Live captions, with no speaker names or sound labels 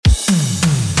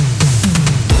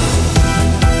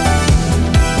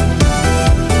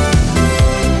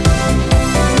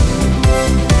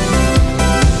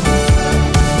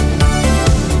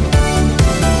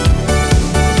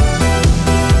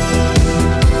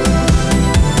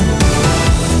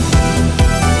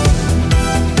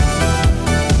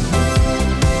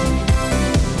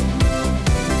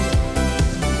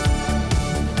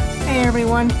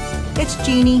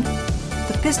Jeannie,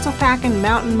 the pistol-packing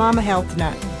Mountain Mama Health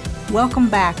Nut. Welcome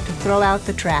back to Throw Out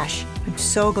the Trash. I'm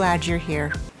so glad you're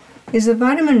here. Is the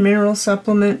vitamin mineral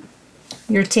supplement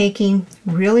you're taking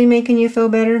really making you feel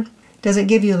better? Does it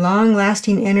give you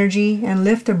long-lasting energy and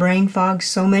lift the brain fog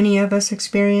so many of us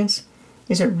experience?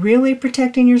 Is it really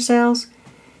protecting your cells?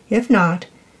 If not,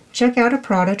 check out a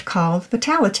product called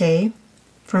Vitalite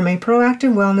from a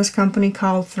proactive wellness company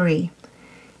called 3.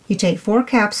 You take 4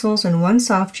 capsules and 1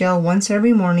 soft gel once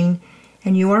every morning,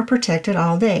 and you are protected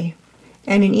all day.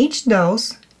 And in each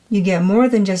dose, you get more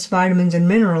than just vitamins and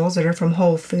minerals that are from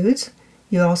whole foods.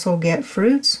 You also get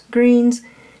fruits, greens,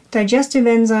 digestive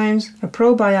enzymes, a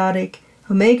probiotic,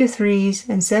 omega-3s,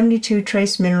 and 72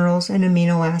 trace minerals and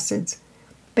amino acids.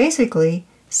 Basically,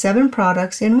 7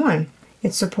 products in one.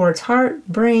 It supports heart,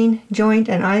 brain, joint,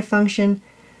 and eye function,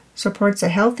 supports a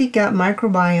healthy gut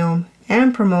microbiome,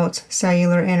 and promotes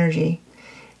cellular energy.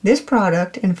 This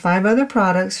product and 5 other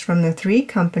products from the 3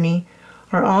 company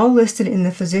are all listed in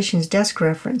the physician's desk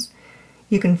reference.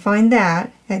 You can find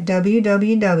that at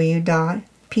www.pdr.net.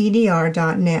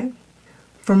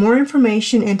 For more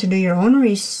information and to do your own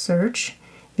research,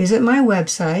 visit my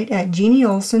website at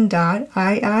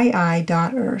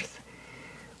jeannieolson.iii.earth.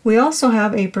 We also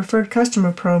have a preferred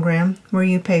customer program where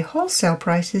you pay wholesale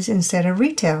prices instead of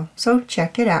retail, so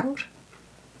check it out.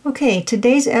 Okay,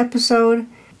 today's episode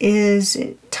is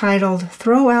titled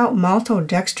Throw Out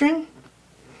Maltodextrin.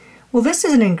 Well, this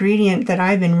is an ingredient that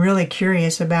I've been really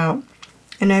curious about,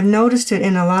 and I've noticed it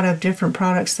in a lot of different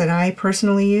products that I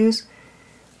personally use,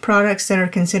 products that are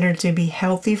considered to be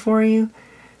healthy for you.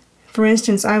 For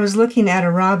instance, I was looking at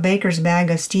a raw baker's bag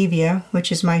of stevia,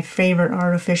 which is my favorite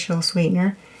artificial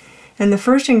sweetener, and the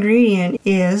first ingredient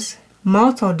is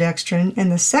maltodextrin,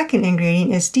 and the second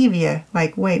ingredient is stevia.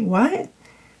 Like, wait, what?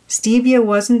 Stevia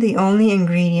wasn't the only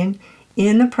ingredient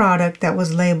in the product that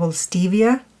was labeled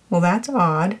stevia? Well, that's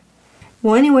odd.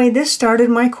 Well, anyway, this started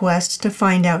my quest to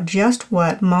find out just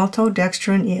what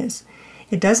maltodextrin is.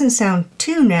 It doesn't sound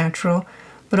too natural,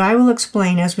 but I will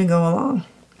explain as we go along.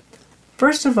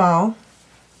 First of all,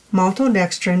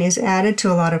 maltodextrin is added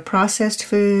to a lot of processed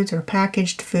foods or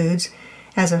packaged foods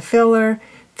as a filler,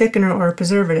 thickener, or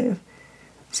preservative.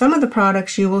 Some of the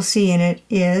products you will see in it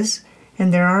is,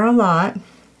 and there are a lot,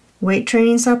 weight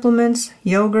training supplements,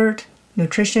 yogurt,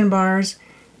 nutrition bars,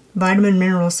 vitamin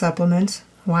mineral supplements,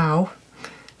 wow,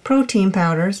 protein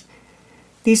powders.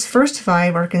 These first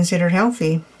 5 are considered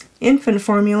healthy. Infant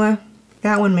formula,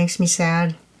 that one makes me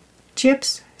sad.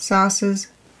 Chips, sauces,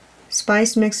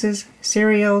 spice mixes,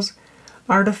 cereals,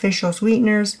 artificial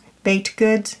sweeteners, baked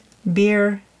goods,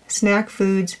 beer, snack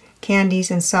foods,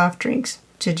 candies, and soft drinks,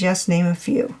 to just name a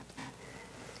few.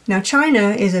 Now,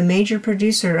 China is a major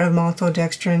producer of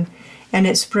maltodextrin, and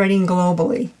it's spreading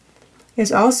globally.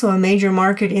 It's also a major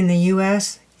market in the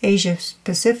U.S., Asia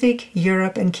Pacific,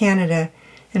 Europe, and Canada,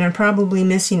 and I'm probably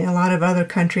missing a lot of other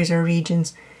countries or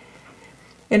regions.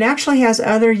 It actually has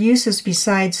other uses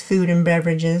besides food and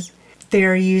beverages. They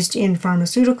are used in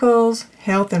pharmaceuticals,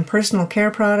 health and personal care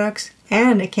products,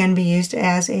 and it can be used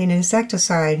as an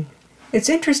insecticide. It's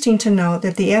interesting to note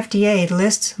that the FDA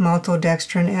lists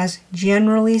maltodextrin as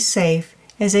generally safe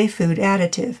as a food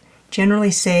additive.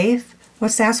 Generally safe?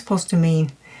 What's that supposed to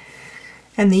mean?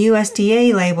 And the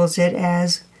USDA labels it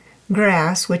as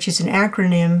GRAS, which is an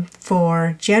acronym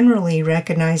for generally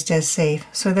recognized as safe.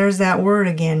 So there's that word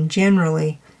again,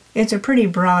 generally. It's a pretty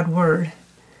broad word.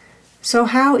 So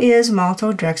how is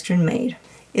maltodextrin made?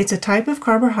 It's a type of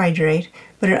carbohydrate,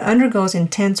 but it undergoes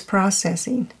intense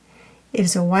processing. It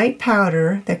is a white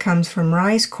powder that comes from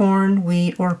rice, corn,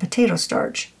 wheat, or potato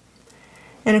starch.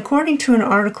 And according to an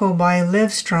article by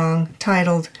Livestrong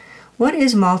titled, What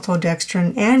is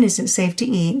Maltodextrin and is it safe to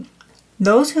eat?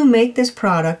 Those who make this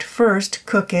product first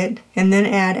cook it and then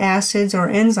add acids or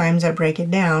enzymes that break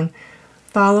it down,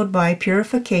 followed by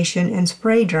purification and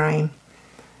spray drying.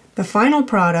 The final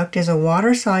product is a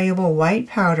water-soluble white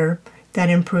powder that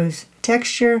improves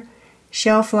texture,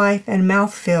 shelf life, and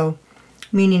mouthfeel,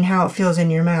 meaning how it feels in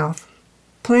your mouth.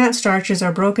 Plant starches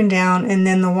are broken down and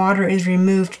then the water is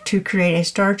removed to create a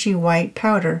starchy white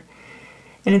powder.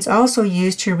 And it's also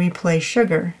used to replace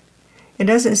sugar. It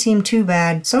doesn't seem too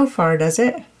bad so far, does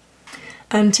it?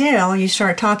 Until you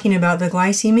start talking about the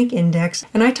glycemic index,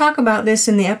 and I talk about this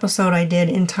in the episode I did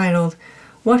entitled,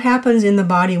 What Happens in the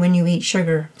Body When You Eat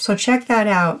Sugar? So check that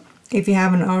out if you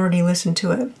haven't already listened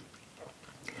to it.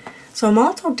 So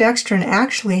maltodextrin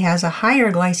actually has a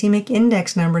higher glycemic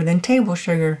index number than table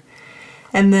sugar,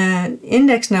 and the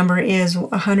index number is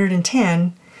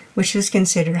 110, which is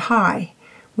considered high,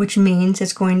 which means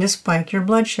it's going to spike your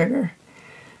blood sugar.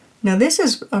 Now this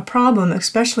is a problem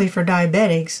especially for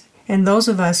diabetics, and those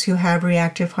of us who have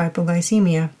reactive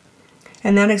hypoglycemia.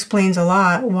 And that explains a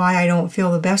lot why I don't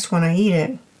feel the best when I eat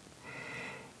it.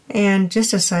 And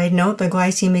just a side note, the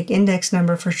glycemic index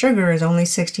number for sugar is only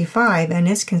 65, and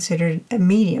it's considered a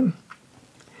medium.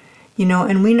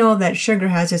 And we know that sugar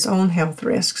has its own health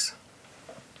risks.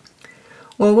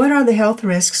 Well, what are the health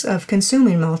risks of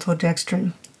consuming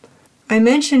maltodextrin? I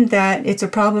mentioned that it's a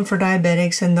problem for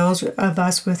diabetics and those of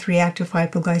us with reactive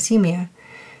hypoglycemia.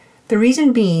 The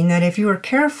reason being that if you are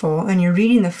careful and you're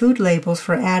reading the food labels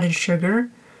for added sugar,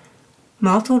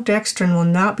 maltodextrin will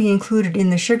not be included in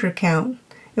the sugar count.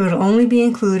 It will only be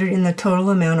included in the total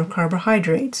amount of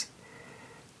carbohydrates.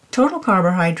 Total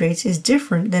carbohydrates is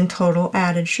different than total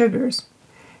added sugars.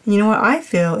 And you know what? I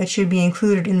feel it should be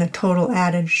included in the total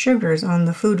added sugars on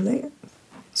the food label.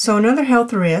 So another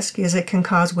health risk is it can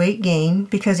cause weight gain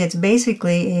because it's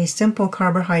basically a simple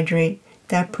carbohydrate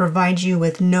that provides you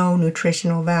with no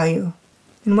nutritional value.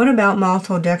 And what about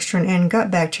maltodextrin and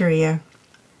gut bacteria?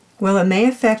 Well, it may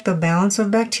affect the balance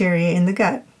of bacteria in the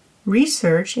gut.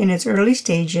 Research in its early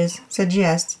stages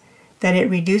suggests that it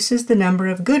reduces the number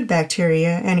of good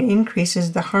bacteria and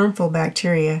increases the harmful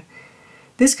bacteria.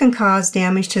 This can cause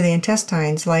damage to the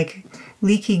intestines like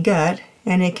leaky gut,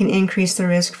 and it can increase the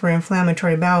risk for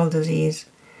inflammatory bowel disease.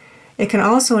 It can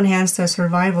also enhance the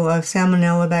survival of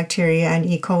Salmonella bacteria and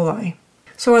E. coli.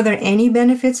 So are there any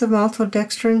benefits of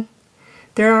maltodextrin?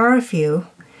 There are a few.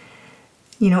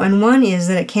 And one is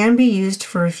that it can be used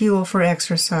for fuel for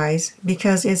exercise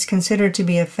because it's considered to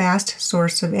be a fast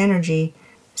source of energy.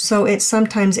 So it's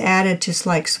sometimes added to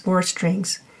like sports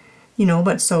drinks,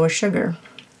 but so is sugar.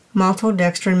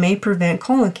 Maltodextrin may prevent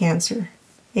colon cancer.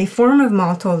 A form of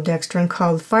maltodextrin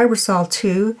called fibrosol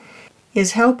 2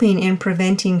 is helping in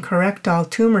preventing correctile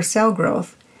tumor cell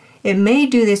growth. It may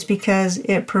do this because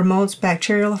it promotes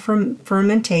bacterial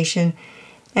fermentation,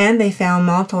 and they found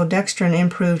maltodextrin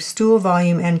improved stool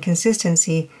volume and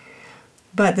consistency,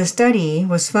 but the study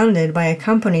was funded by a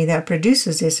company that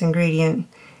produces this ingredient,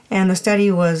 and the study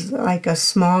was like a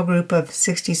small group of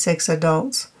 66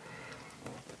 adults.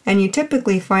 And you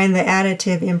typically find the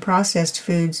additive in processed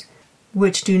foods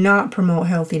which do not promote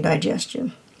healthy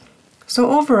digestion.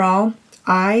 So overall,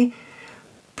 I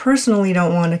personally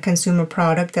don't want to consume a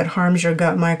product that harms your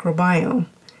gut microbiome.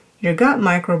 Your gut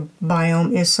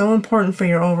microbiome is so important for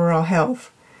your overall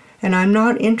health, and I'm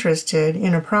not interested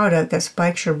in a product that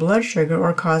spikes your blood sugar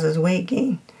or causes weight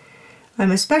gain.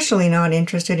 I'm especially not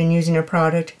interested in using a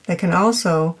product that can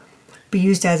also be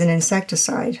used as an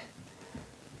insecticide.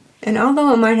 And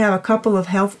although it might have a couple of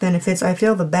health benefits, I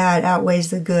feel the bad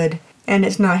outweighs the good, and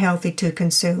it's not healthy to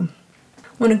consume.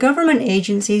 When a government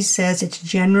agency says it's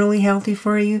generally healthy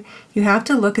for you, you have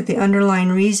to look at the underlying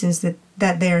reasons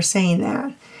that they are saying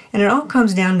that. And it all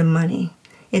comes down to money.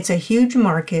 It's a huge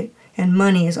market, and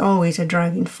money is always a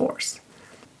driving force.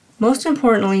 Most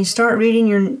importantly, start reading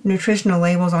your nutritional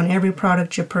labels on every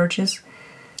product you purchase.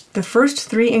 The first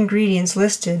 3 ingredients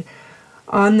listed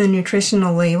on the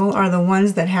nutritional label are the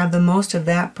ones that have the most of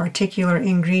that particular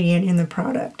ingredient in the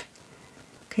product.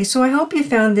 Okay, so I hope you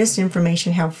found this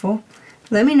information helpful.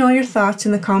 Let me know your thoughts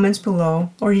in the comments below,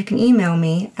 or you can email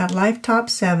me at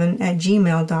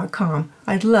lifetop7@gmail.com.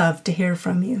 I'd love to hear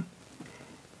from you.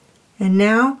 And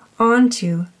now, on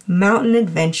to mountain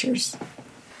adventures.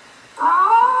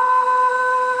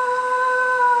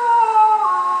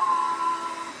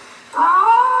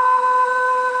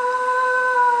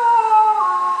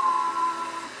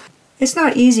 It's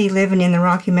not easy living in the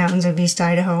Rocky Mountains of East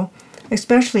Idaho,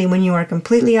 especially when you are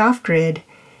completely off-grid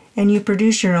and you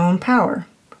produce your own power.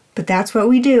 But that's what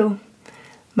we do.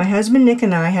 My husband Nick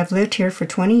and I have lived here for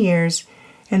 20 years,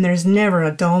 and there's never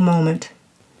a dull moment.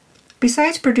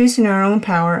 Besides producing our own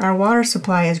power, our water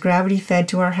supply is gravity-fed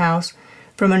to our house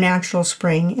from a natural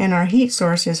spring, and our heat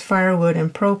source is firewood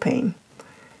and propane.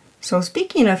 So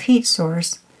speaking of heat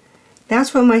source,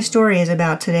 that's what my story is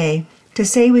about today. To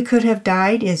say we could have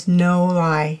died is no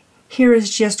lie. Here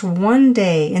is just one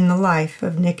day in the life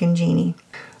of Nick and Jeannie.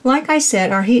 Like I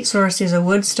said, our heat source is a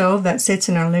wood stove that sits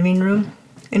in our living room,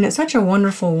 and it's such a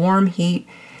wonderful warm heat,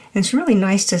 and it's really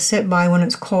nice to sit by when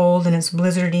it's cold and it's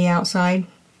blizzardy outside.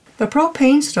 The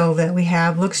propane stove that we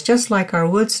have looks just like our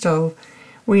wood stove,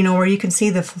 where you can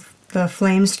see the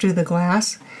flames through the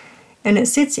glass, and it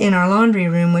sits in our laundry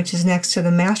room, which is next to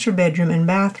the master bedroom and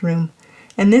bathroom,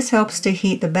 and this helps to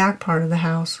heat the back part of the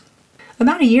house.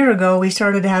 About a year ago, we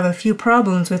started to have a few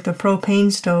problems with the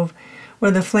propane stove, where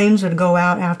the flames would go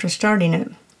out after starting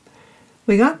it.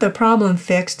 We got the problem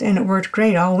fixed, and it worked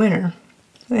great all winter.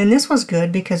 And this was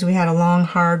good because we had a long,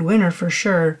 hard winter for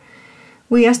sure.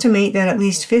 We estimate that at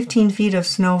least 15 feet of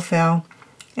snow fell,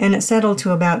 and it settled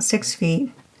to about 6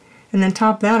 feet. and then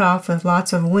top that off with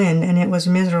lots of wind, and it was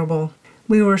miserable.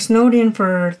 We were snowed in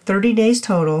for 30 days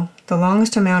total. The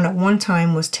longest amount at one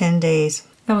time was 10 days.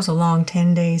 That was a long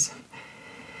 10 days.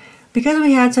 Because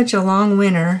we had such a long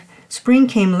winter, spring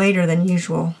came later than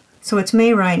usual. So it's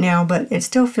May right now, but it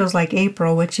still feels like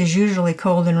April, which is usually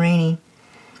cold and rainy.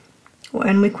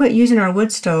 And we quit using our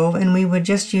wood stove, and we would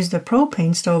just use the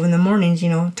propane stove in the mornings,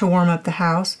 to warm up the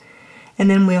house, and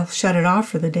then we'll shut it off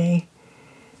for the day.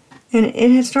 And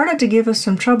it had started to give us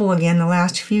some trouble again the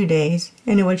last few days,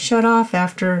 and it would shut off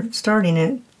after starting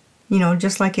it,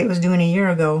 just like it was doing a year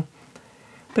ago.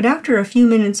 But after a few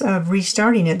minutes of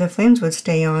restarting it, the flames would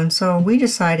stay on, so we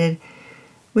decided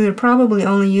we would probably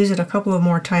only use it a couple of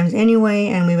more times anyway,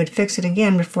 and we would fix it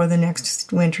again before the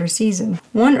next winter season.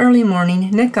 One early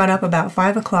morning, Nick got up about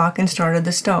 5 o'clock and started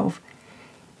the stove.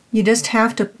 You just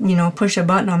have to, push a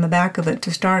button on the back of it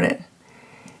to start it.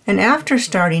 And after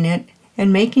starting it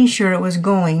and making sure it was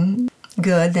going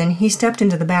good, then he stepped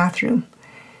into the bathroom.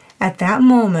 At that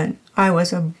moment, I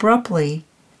was abruptly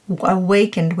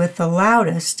awakened with the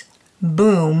loudest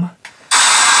boom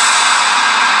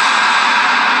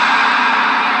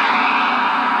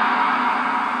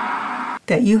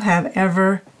that you have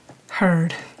ever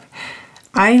heard.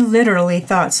 I literally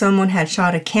thought someone had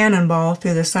shot a cannonball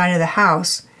through the side of the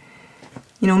house.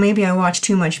 Maybe I watched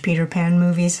too much Peter Pan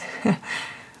movies.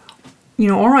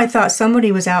 Or I thought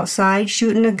somebody was outside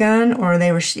shooting a gun, or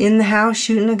they were in the house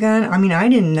shooting a gun. I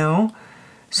didn't know.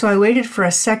 So I waited for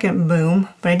a second boom,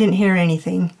 but I didn't hear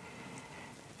anything.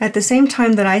 At the same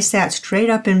time that I sat straight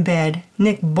up in bed,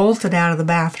 Nick bolted out of the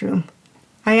bathroom.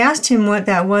 I asked him what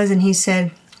that was, and he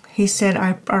said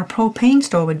our propane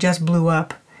stove had just blew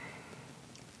up.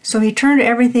 So he turned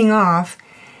everything off,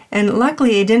 and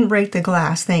luckily it didn't break the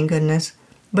glass, thank goodness,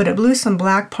 but it blew some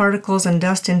black particles and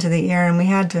dust into the air, and we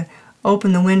had to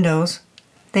open the windows.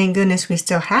 Thank goodness we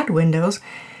still had windows,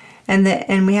 and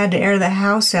we had to air the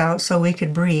house out so we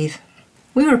could breathe.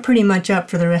 We were pretty much up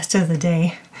for the rest of the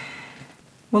day.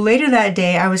 Well, later that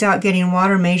day, I was out getting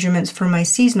water measurements for my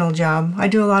seasonal job. I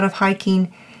do a lot of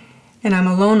hiking, and I'm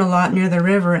alone a lot near the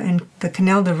river and the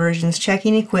canal diversions,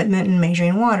 checking equipment and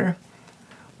measuring water.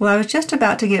 Well, I was just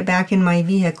about to get back in my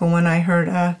vehicle when I heard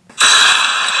a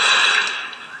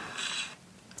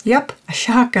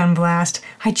shotgun blast.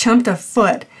 I jumped a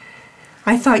foot.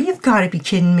 I thought, you've got to be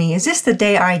kidding me. Is this the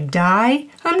day I die?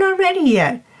 I'm not ready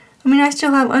yet. I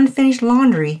still have unfinished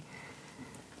laundry.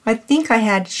 I think I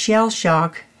had shell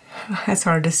shock. That's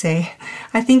hard to say.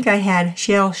 I think I had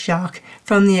shell shock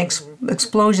from the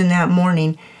explosion that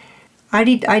morning. I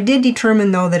did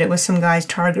determine, though, that it was some guys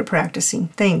target practicing.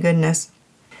 Thank goodness.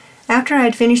 After I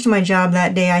had finished my job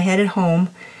that day, I headed home,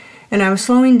 and I was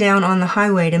slowing down on the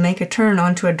highway to make a turn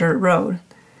onto a dirt road.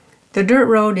 The dirt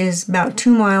road is about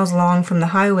 2 miles long from the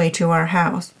highway to our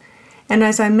house, and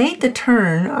as I made the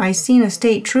turn, I seen a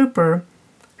state trooper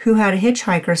who had a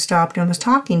hitchhiker stopped and was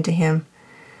talking to him.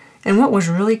 And what was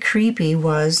really creepy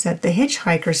was that the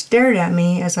hitchhiker stared at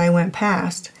me as I went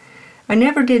past. I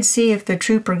never did see if the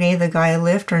trooper gave the guy a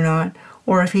lift or not,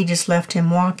 or if he just left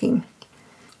him walking.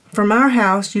 From our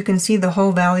house, you can see the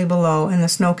whole valley below and the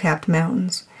snow-capped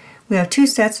mountains. We have 2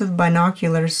 sets of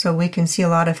binoculars so we can see a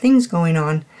lot of things going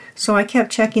on, so I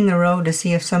kept checking the road to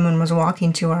see if someone was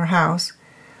walking to our house.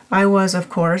 I was, of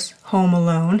course, home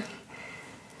alone.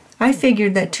 I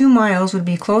figured that 2 miles would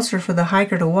be closer for the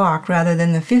hiker to walk rather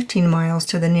than the 15 miles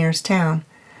to the nearest town.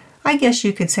 I guess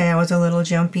you could say I was a little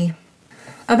jumpy.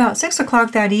 About 6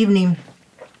 o'clock that evening,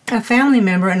 a family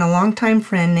member and a longtime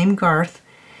friend named Garth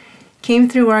came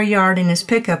through our yard in his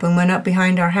pickup and went up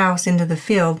behind our house into the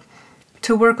field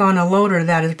to work on a loader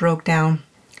that is broke down.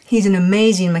 He's an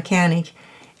amazing mechanic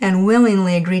and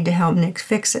willingly agreed to help Nick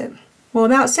fix it. Well,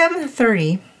 about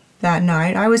 7:30 that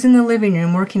night, I was in the living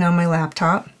room working on my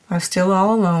laptop. I was still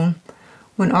all alone,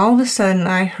 when all of a sudden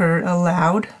I heard a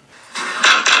loud,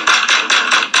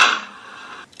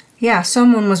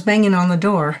 someone was banging on the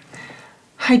door.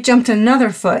 I jumped another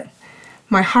foot.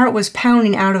 My heart was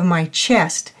pounding out of my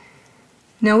chest.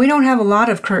 Now, we don't have a lot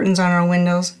of curtains on our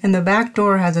windows, and the back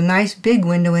door has a nice big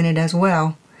window in it as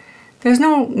well. There's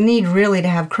no need really to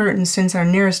have curtains since our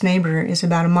nearest neighbor is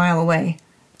about a mile away.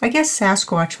 I guess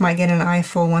Sasquatch might get an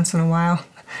eyeful once in a while.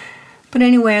 But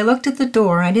anyway, I looked at the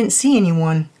door. I didn't see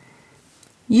anyone.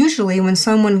 Usually when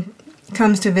someone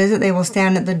comes to visit, they will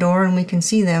stand at the door and we can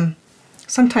see them.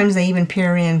 Sometimes they even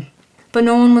peer in. But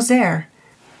no one was there.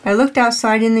 I looked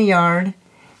outside in the yard,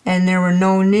 and there were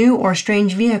no new or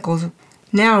strange vehicles.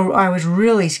 Now I was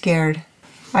really scared.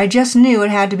 I just knew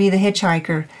it had to be the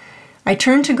hitchhiker. I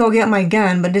turned to go get my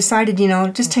gun, but decided,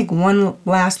 just take one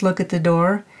last look at the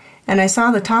door and I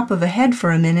saw the top of a head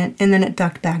for a minute, and then it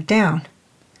ducked back down.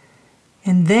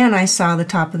 And then I saw the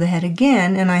top of the head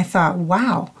again, and I thought,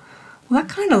 wow, well, that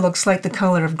kind of looks like the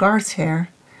color of Garth's hair.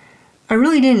 I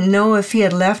really didn't know if he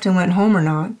had left and went home or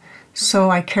not, so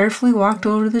I carefully walked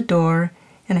over to the door,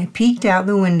 and I peeked out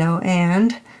the window,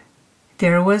 and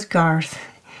there was Garth.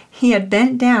 He had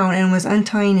bent down and was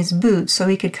untying his boots so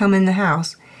he could come in the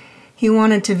house. He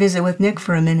wanted to visit with Nick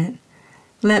for a minute.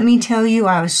 Let me tell you,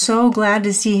 I was so glad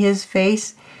to see his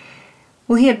face.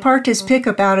 Well, he had parked his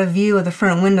pickup out of view of the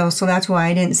front window, so that's why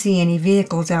I didn't see any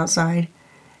vehicles outside.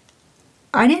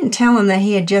 I didn't tell him that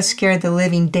he had just scared the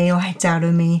living daylights out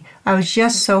of me. I was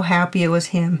just so happy it was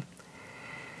him.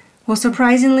 Well,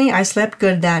 surprisingly, I slept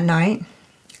good that night.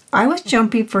 I was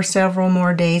jumpy for several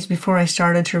more days before I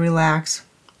started to relax.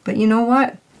 But you know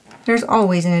what? There's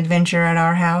always an adventure at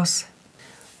our house.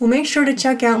 Well, make sure to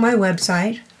check out my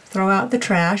website,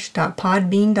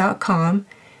 throwoutthetrash.podbean.com,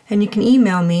 and you can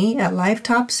email me at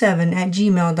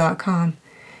lifetop7@gmail.com.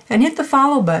 And hit the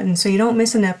follow button so you don't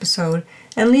miss an episode,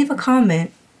 and leave a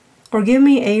comment or give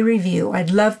me a review.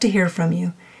 I'd love to hear from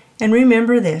you. And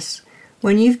remember this,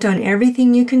 when you've done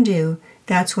everything you can do,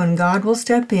 that's when God will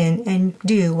step in and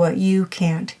do what you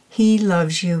can't. He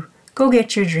loves you. Go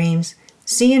get your dreams.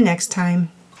 See you next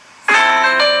time.